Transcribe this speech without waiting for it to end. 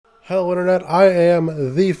Hello Internet, I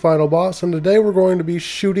am the Final Boss, and today we're going to be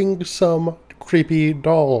shooting some creepy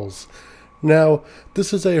dolls. Now,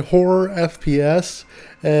 this is a horror FPS,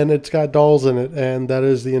 and it's got dolls in it, and that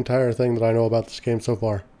is the entire thing that I know about this game so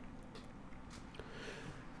far.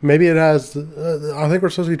 Maybe it has, I think we're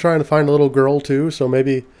supposed to be trying to find a little girl too, so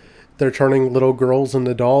maybe they're turning little girls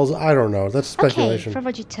into dolls. I don't know, that's speculation. Okay, from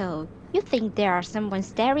what you told, you think there are someone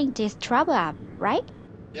stirring this trouble up, right?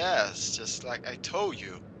 Yes, just like I told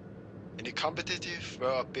you. In the competitive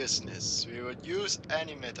world of business, we would use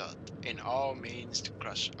any method and all means to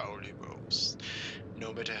crush our rivals,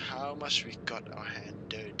 no matter how much we got our hand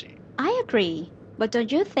dirty. I agree, but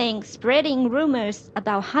don't you think spreading rumors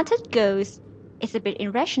about haunted ghosts is a bit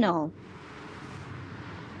irrational?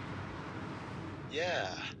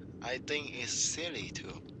 Yeah, I think it's silly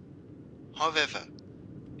too. However,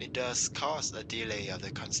 it does cause a delay of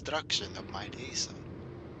the construction of my laser.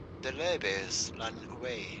 The labels run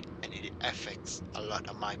away and it affects a lot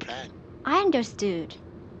of my plan. I understood.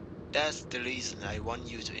 That's the reason I want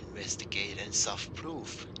you to investigate and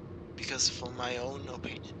self-proof. Because from my own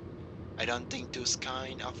opinion, I don't think those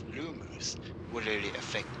kind of rumors will really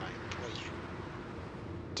affect my employee.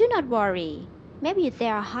 Do not worry. Maybe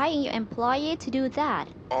they are hiring your employee to do that.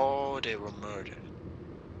 Or they were murdered.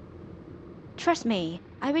 Trust me,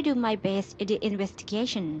 I will do my best in the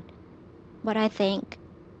investigation. But I think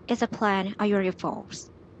it's a plan on your faults.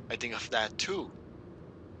 I think of that too.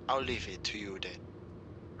 I'll leave it to you then.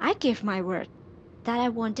 I give my word that I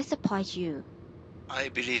won't disappoint you. I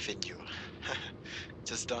believe in you.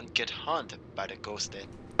 Just don't get haunted by the ghost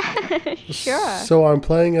then. Sure. So I'm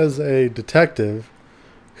playing as a detective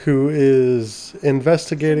who is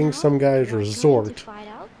investigating some guy's resort.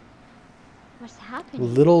 What's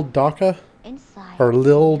happening Little Dhaka? inside Or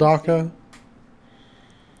Lil the Dhaka? museum?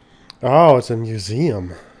 Oh, it's a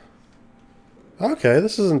museum. Okay,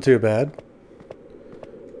 this isn't too bad.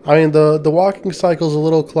 I mean, the walking cycle's a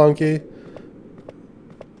little clunky,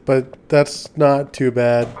 but that's not too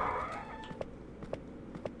bad.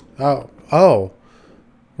 Oh.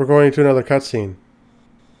 We're going to another cutscene.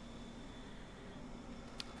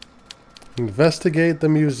 Investigate the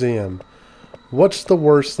museum. What's the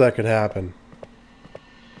worst that could happen?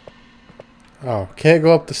 Oh, can't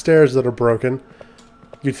go up the stairs that are broken.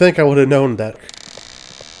 You'd think I would have known that.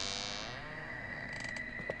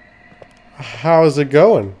 How's it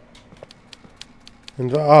going?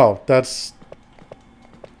 And oh, that's...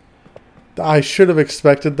 I should have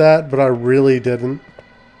expected that, but I really didn't.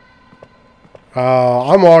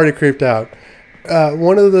 I'm already creeped out.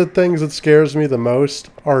 One of the things that scares me the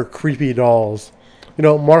most are creepy dolls. You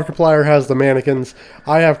know, Markiplier has the mannequins.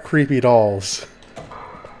 I have creepy dolls.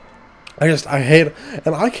 I hate it.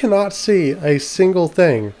 And I cannot see a single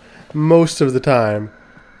thing most of the time.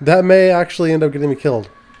 That may actually end up getting me killed.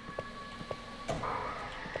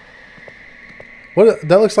 What?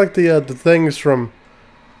 That looks like the things from...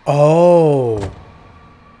 Oh.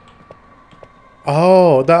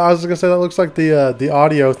 Oh, I was gonna say that looks like the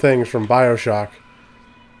audio things from BioShock.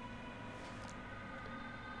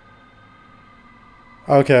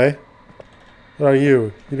 Okay. What are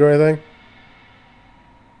you? You do anything?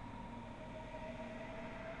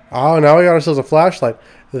 Oh, now we got ourselves a flashlight.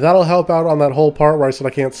 That'll help out on that whole part where I said I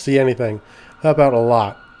can't see anything. Help out a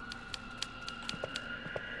lot.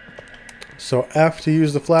 So F to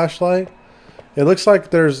use the flashlight. It looks like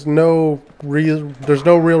there's no real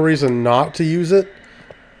reason not to use it.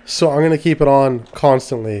 So I'm going to keep it on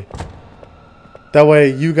constantly. That way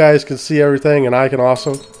you guys can see everything and I can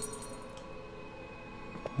also...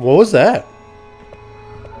 What was that?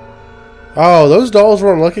 Oh, those dolls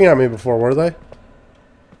weren't looking at me before, were they?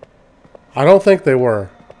 I don't think they were.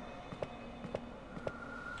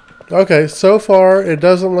 Okay, so far it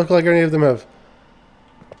doesn't look like any of them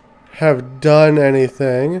have done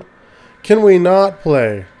anything. Can we not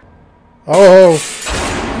play? Oh!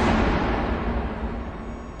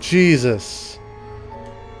 Jesus.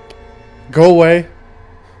 Go away.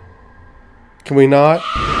 Can we not?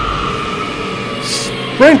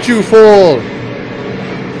 Sprint, you fool!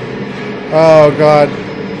 Oh, God.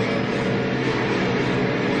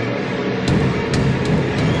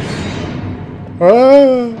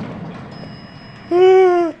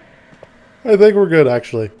 I think we're good,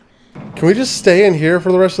 actually. Can we just stay in here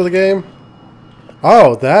for the rest of the game?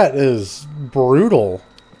 Oh, that is brutal.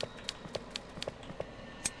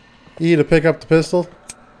 E to pick up the pistol.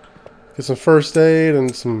 Get some first aid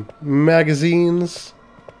and some magazines.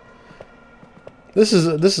 This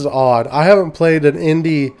is odd. I haven't played an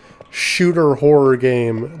indie shooter horror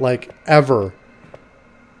game like ever.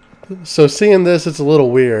 So seeing this, it's a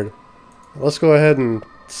little weird. Let's go ahead and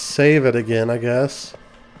save it again, I guess.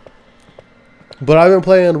 But I've been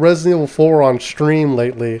playing Resident Evil 4 on stream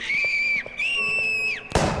lately.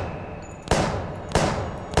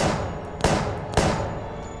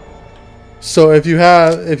 So if you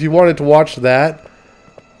wanted to watch that,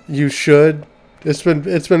 you should. It's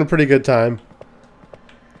been a pretty good time.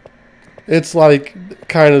 It's like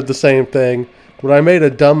kind of the same thing. But I made a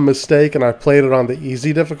dumb mistake and I played it on the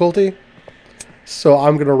easy difficulty. So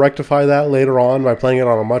I'm going to rectify that later on by playing it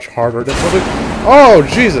on a much harder difficulty. Oh,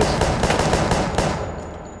 Jesus!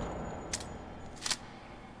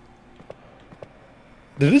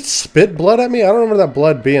 Did it spit blood at me? I don't remember that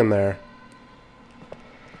blood being there.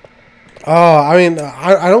 Oh, I mean,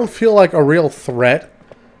 I don't feel like a real threat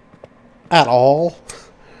at all.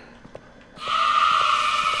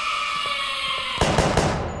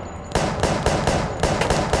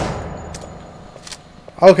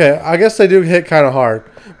 Okay, I guess they do hit kind of hard.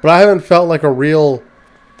 But I haven't felt like a real,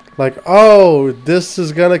 like, oh, this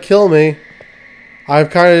is gonna kill me.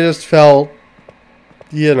 I've kind of just felt,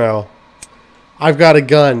 you know, I've got a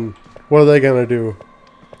gun. What are they gonna do?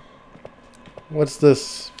 What's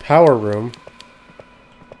this? Power room.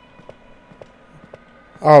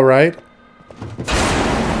 Alright.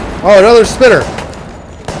 Oh, another spinner!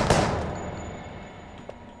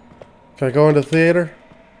 Can I go into theater?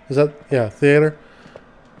 Is that, yeah, theater?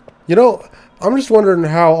 You know, I'm just wondering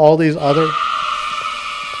how all these other...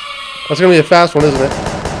 That's gonna be a fast one, isn't it?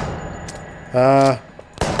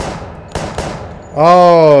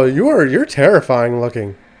 Oh, you're terrifying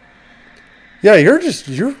looking. Yeah, you're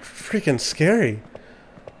freaking scary.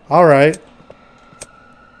 Alright.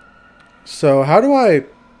 So, how do I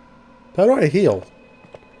heal?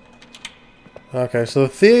 Okay, so the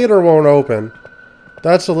theater won't open.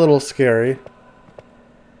 That's a little scary.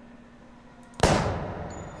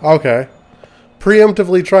 Okay.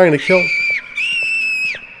 Preemptively trying to kill...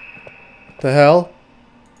 The hell?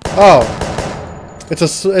 Oh.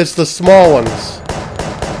 It's the small ones.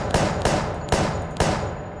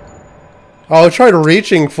 Oh, it tried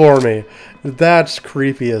reaching for me. That's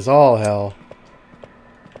creepy as all hell.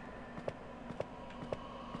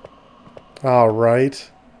 Alright.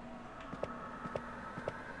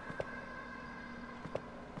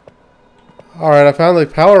 Alright, I found the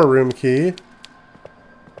power room key.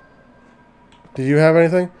 Do you have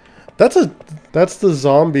anything? That's the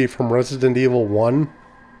zombie from Resident Evil 1.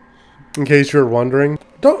 In case you're wondering.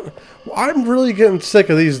 I'm really getting sick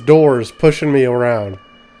of these doors pushing me around.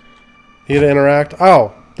 You to interact?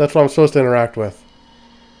 Oh, that's what I'm supposed to interact with.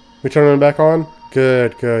 We turn them back on?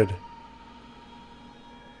 Good, good.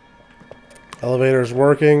 Elevator's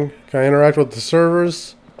working. Can I interact with the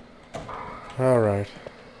servers? Alright.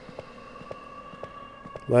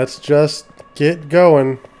 Let's just get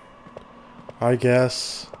going. I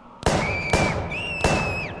guess.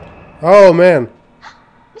 Oh man.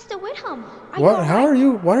 Mr. Whitcomb, what? How are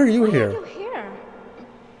you? Why are you here? Why are you here?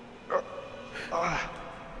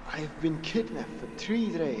 I've been kidnapped for 3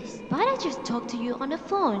 days. But I just talked to you on the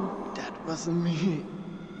phone. That wasn't me.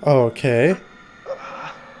 Okay.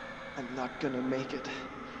 I'm not gonna make it.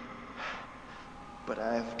 But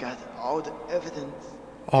I've got all the evidence.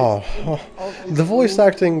 Oh, the voice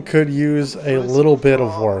acting could use a little bit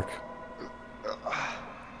of work.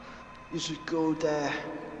 You should go there,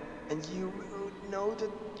 and you will know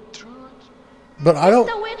the truth. But I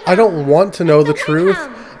don't want to know the truth.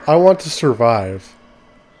 I want to survive.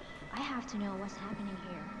 I have to know what's happening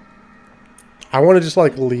here. I want to just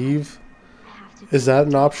like leave. I have to Is that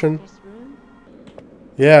an option? this room.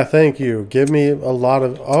 Yeah, thank you. Give me a lot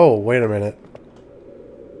of... Oh, wait a minute.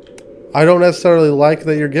 I don't necessarily like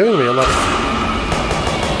that you're giving me a lot of...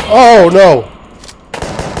 Oh, no!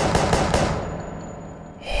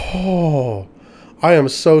 Oh, I am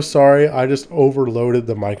so sorry. I just overloaded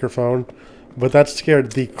the microphone. But that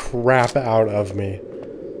scared the crap out of me.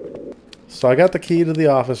 So I got the key to the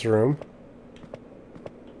office room.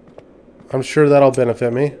 I'm sure that'll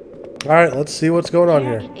benefit me. Alright, let's see what's going on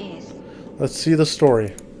There here. it is. Let's see the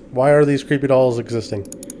story. Why are these creepy dolls existing?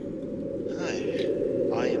 Hi,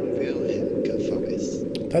 I am Will in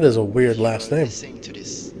Galfavis. That is a weird last name. Listening to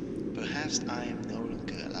this, perhaps I am no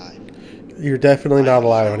longer alive. You're definitely not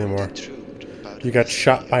alive I found anymore. the truth about You the got history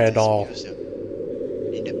shot of by a this doll. museum.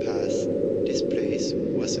 In the past, this place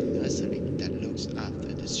was a nursery that looks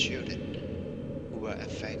after the children who were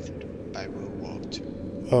affected by World War II.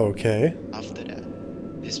 Okay. After that,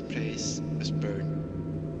 this place was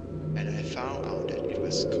burned, and I found out that it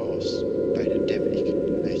was caused by the demonic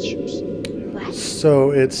rituals. What?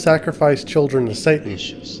 So it sacrificed children to Satan.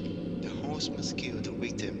 Rituals. The host must kill the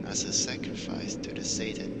victim as a sacrifice to the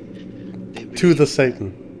Satan. They To the believe that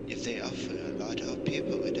Satan. if they offer a lot of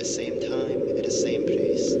people at the same time, at the same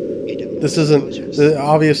place, in the This isn't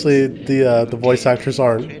obviously the voice actors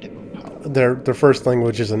aren't. Their first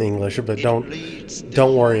language isn't English, but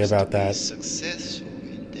don't worry about that. Successful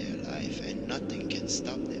in their life, and nothing can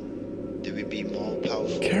stop them. They will be more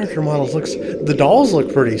powerful. Character models the dolls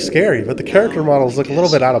look pretty scary, but the character models look a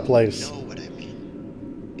little bit out of place. You know what I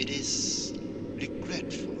mean? It is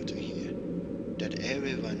regretful to hear that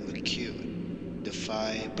everyone was killed. The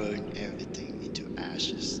fire burned everything into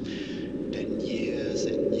ashes. Then years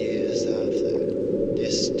and years after,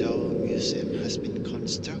 this doll museum has been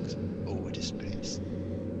constructed over this place.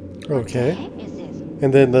 Okay. What the heck is this?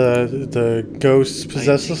 And then the ghosts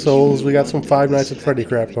possess the souls. We got some Five Nights at Freddy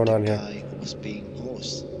crap going on here. Guy who was being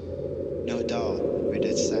horsed. No doubt with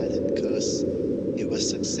that silent curse, he was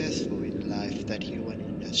successful in life that he went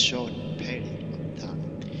in a short period of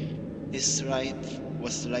time. His life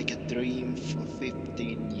was like a dream for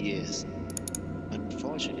 15 years.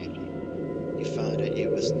 Unfortunately, he found that it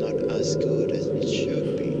was not as good as it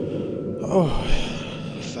should be. Oh,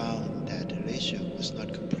 He found that the ritual was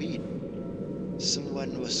not complete.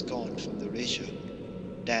 Someone was gone from the ritual.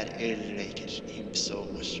 That irritated him so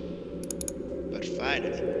much. But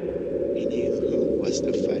finally, he knew who was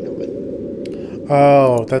the final one.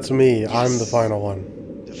 oh, that's me. I'm the Yes. final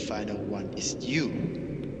one. The final one is you,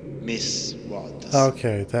 Miss Walters.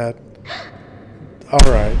 Okay, that.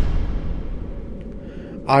 All right.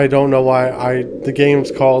 I don't know why the game's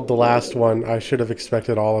called The Last One. I should have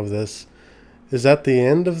expected all of this. Is that the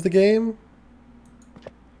end of the game?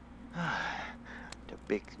 The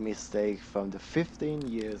big mistake from the 15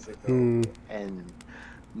 years ago. Hmm. And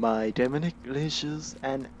my demonic wishes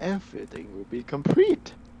and everything will be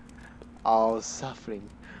complete. All suffering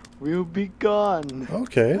will be gone.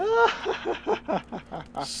 Okay.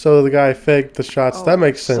 So the guy faked the shots. That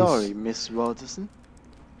makes sense. Sorry, Miss Walterson.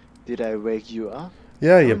 Did I wake you up?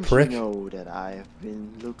 Yeah, you Don't prick. You know that I have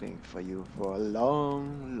been looking for you for a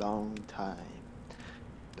long, long time.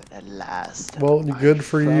 But at last, Well, good I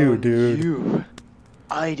for you, found dude. you.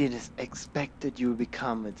 I didn't expect that you would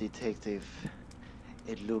become a detective.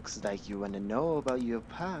 It looks like you want to know about your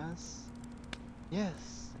past.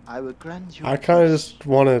 Yes, I will grant you. I kind of this. just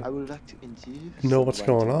want I to. would like to introduce know what's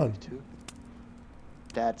someone going to on. you to.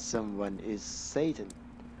 That someone is Satan,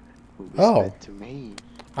 who was Oh. meant to me.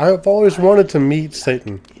 I've always wanted to meet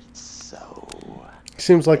Satan. It's so.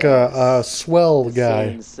 Seems like a swell The guy.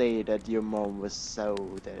 Saints say that your mom was so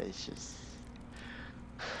delicious.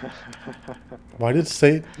 Why did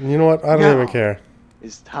Satan? You know what? I don't even Now. care.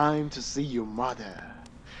 It's time to see your mother.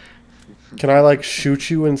 Can I like shoot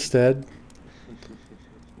you instead?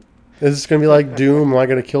 Is this gonna be like Doom? Am I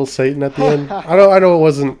gonna kill Satan at the end? I know it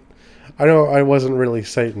wasn't. I know I wasn't really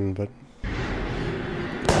Satan, but.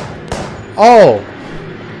 Oh,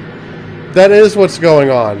 that is what's going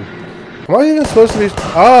on. Am I even supposed to be?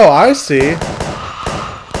 Oh, I see.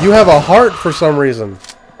 You have a heart for some reason.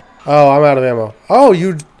 Oh, I'm out of ammo. Oh,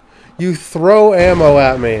 you throw ammo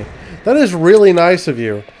at me. That is really nice of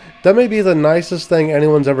you. That may be the nicest thing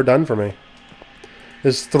anyone's ever done for me.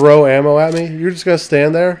 Is throw ammo at me. You're just gonna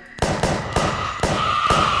stand there?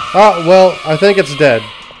 Ah, well, I think it's dead.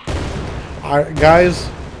 Guys,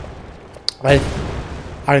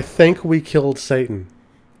 I think we killed Satan.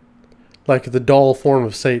 Like the doll form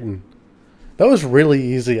of Satan. That was really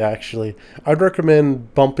easy, actually. I'd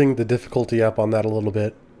recommend bumping the difficulty up on that a little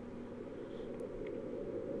bit.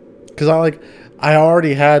 Because I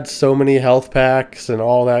already had so many health packs and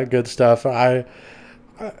all that good stuff. You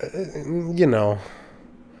know.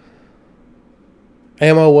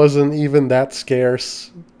 Ammo wasn't even that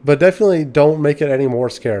scarce. But definitely don't make it any more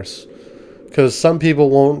scarce. Because some people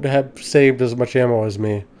won't have saved as much ammo as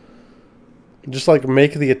me. Just like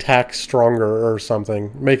make the attack stronger or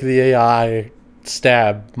something. Make the AI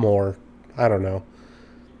stab more. I don't know.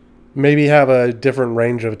 Maybe have a different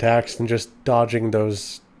range of attacks than just dodging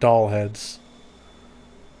those doll heads.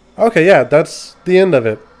 Okay, yeah, that's the end of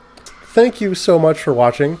it. Thank you so much for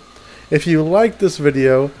watching. If you liked this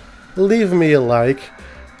video, leave me a like.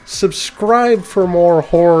 Subscribe for more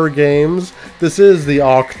horror games. This is the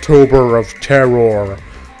October of Terror.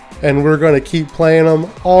 And we're going to keep playing them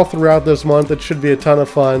all throughout this month. It should be a ton of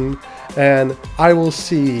fun. And I will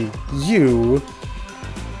see you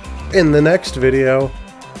in the next video.